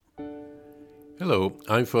Hello,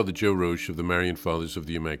 I'm Father Joe Roche of the Marian Fathers of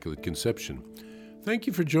the Immaculate Conception. Thank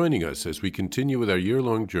you for joining us as we continue with our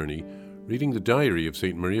year-long journey reading the diary of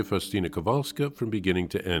St. Maria Faustina Kowalska from beginning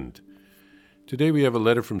to end. Today we have a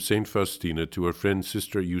letter from St. Faustina to her friend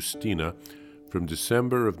Sister Justina from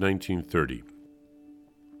December of 1930.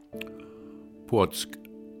 Płotsk,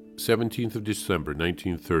 17th of December,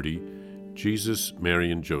 1930, Jesus, Mary,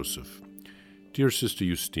 and Joseph. Dear Sister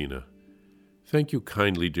Justina, thank you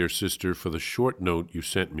kindly, dear sister, for the short note you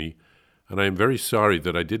sent me, and I am very sorry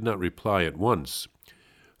that I did not reply at once.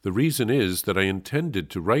 The reason is that I intended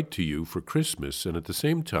to write to you for Christmas and at the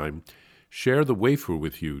same time share the wafer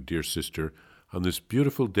with you, dear sister, on this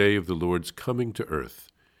beautiful day of the Lord's coming to earth.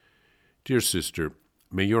 Dear sister,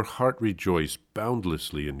 may your heart rejoice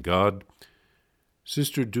boundlessly in God.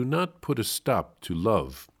 Sister, do not put a stop to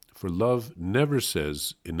love, for love never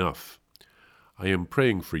says enough. I am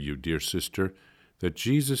praying for you, dear sister, that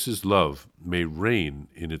Jesus' love may reign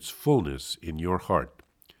in its fullness in your heart.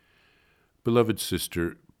 Beloved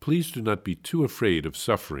sister, please do not be too afraid of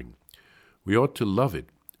suffering. We ought to love it,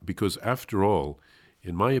 because after all,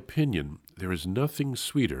 in my opinion, there is nothing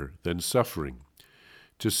sweeter than suffering.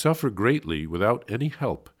 To suffer greatly without any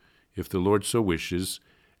help, if the Lord so wishes,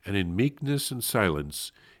 and in meekness and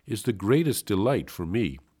silence, is the greatest delight for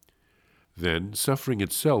me. Then suffering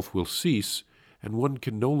itself will cease, and one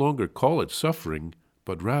can no longer call it suffering,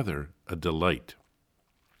 but rather a delight.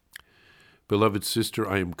 Beloved sister,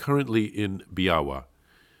 I am currently in Biała.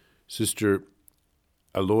 Sister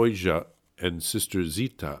Aloysia and Sister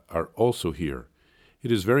Zita are also here.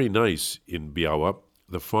 It is very nice in Biała.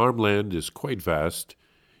 The farmland is quite vast.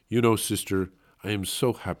 You know, sister, I am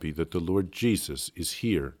so happy that the Lord Jesus is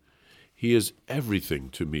here. He is everything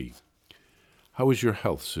to me. How is your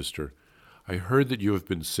health, sister? I heard that you have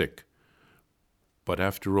been sick. But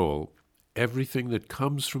after all, everything that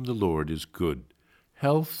comes from the Lord is good,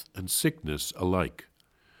 health and sickness alike.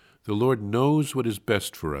 The Lord knows what is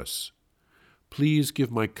best for us. Please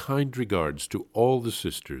give my kind regards to all the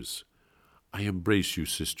sisters. I embrace you,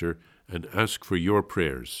 sister, and ask for your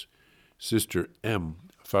prayers. Sister M.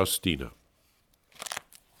 Faustina.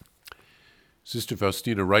 Sister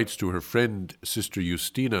Faustina writes to her friend Sister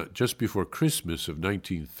Justina just before Christmas of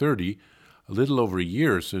 1930, a little over a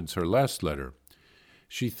year since her last letter.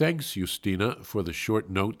 She thanks Justina for the short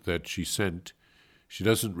note that she sent. She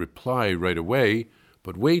doesn't reply right away,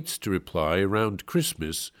 but waits to reply around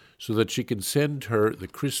Christmas so that she can send her the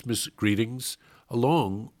Christmas greetings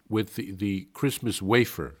along with the Christmas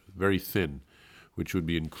wafer, very thin, which would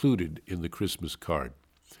be included in the Christmas card.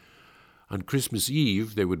 On Christmas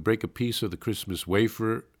Eve, they would break a piece of the Christmas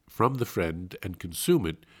wafer from the friend and consume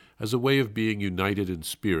it as a way of being united in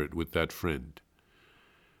spirit with that friend.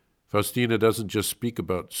 Faustina doesn't just speak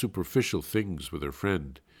about superficial things with her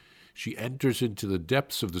friend. She enters into the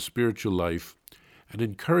depths of the spiritual life and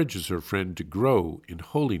encourages her friend to grow in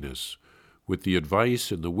holiness with the advice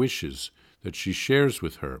and the wishes that she shares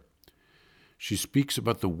with her. She speaks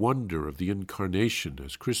about the wonder of the Incarnation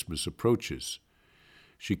as Christmas approaches.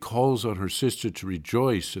 She calls on her sister to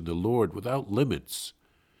rejoice in the Lord without limits.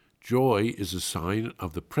 Joy is a sign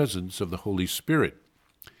of the presence of the Holy Spirit.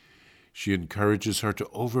 She encourages her to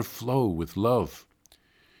overflow with love.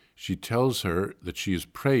 She tells her that she is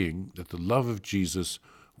praying that the love of Jesus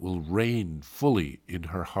will reign fully in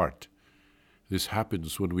her heart. This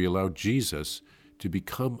happens when we allow Jesus to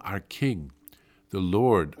become our King, the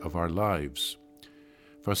Lord of our lives.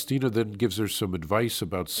 Faustina then gives her some advice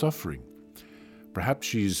about suffering. Perhaps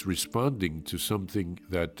she's responding to something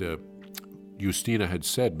that Justina had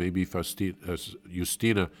said. Maybe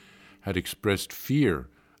Justina had expressed fear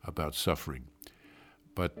about suffering.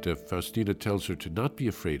 But Faustina tells her to not be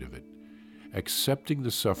afraid of it. Accepting the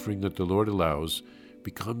suffering that the Lord allows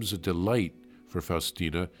becomes a delight for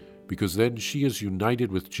Faustina, because then she is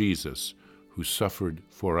united with Jesus, who suffered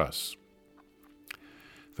for us.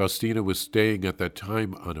 Faustina was staying at that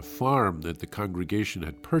time on a farm that the congregation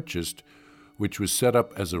had purchased, which was set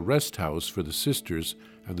up as a rest house for the sisters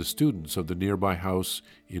and the students of the nearby house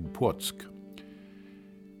in Płotsk.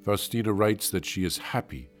 Faustina writes that she is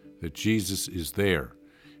happy that Jesus is there,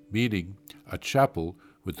 meaning a chapel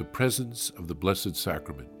with the presence of the Blessed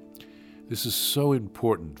Sacrament. This is so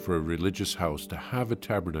important for a religious house to have a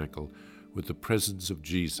tabernacle with the presence of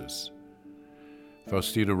Jesus.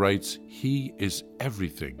 Faustina writes, "He is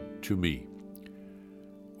everything to me."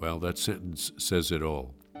 Well, that sentence says it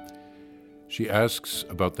all. She asks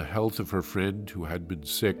about the health of her friend who had been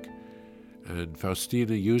sick, and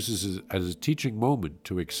Faustina uses it as a teaching moment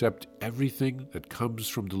to accept everything that comes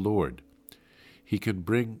from the Lord. He can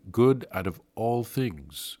bring good out of all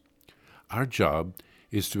things. Our job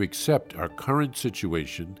is to accept our current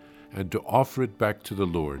situation and to offer it back to the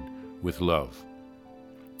Lord with love.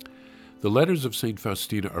 The letters of St.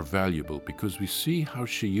 Faustina are valuable because we see how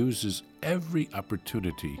she uses every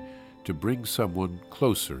opportunity to bring someone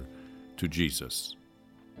closer to Jesus.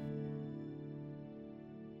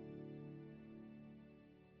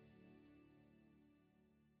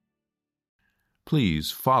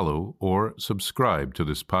 Please follow or subscribe to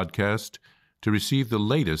this podcast to receive the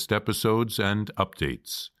latest episodes and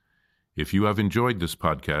updates. If you have enjoyed this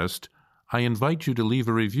podcast, I invite you to leave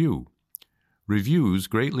a review. Reviews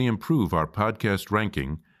greatly improve our podcast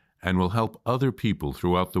ranking and will help other people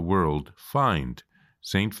throughout the world find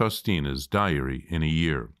St. Faustina's Diary in a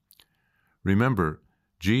Year. Remember,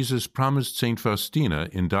 Jesus promised St. Faustina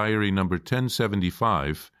in Diary number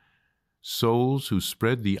 1075, souls who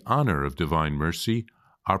spread the honor of divine mercy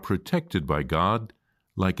are protected by God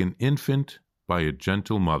like an infant by a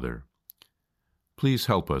gentle mother. Please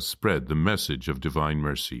help us spread the message of divine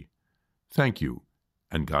mercy. Thank you,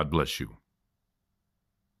 and God bless you.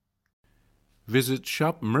 Visit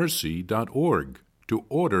shopmercy.org to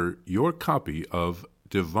order your copy of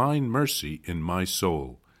Divine Mercy in My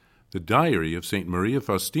Soul, the Diary of St. Maria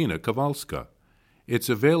Faustina Kowalska. It's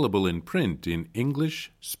available in print in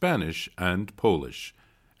English, Spanish, and Polish,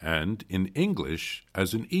 and in English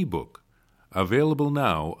as an e-book, available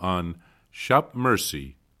now on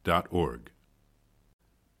shopmercy.org.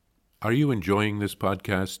 Are you enjoying this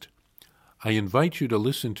podcast? I invite you to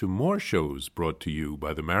listen to more shows brought to you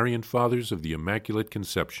by the Marian Fathers of the Immaculate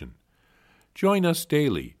Conception. Join us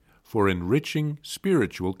daily for enriching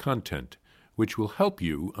spiritual content, which will help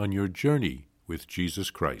you on your journey with Jesus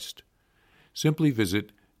Christ. Simply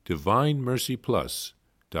visit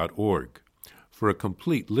DivineMercyPlus.org for a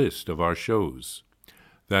complete list of our shows.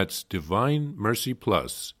 That's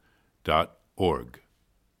DivineMercyPlus.org.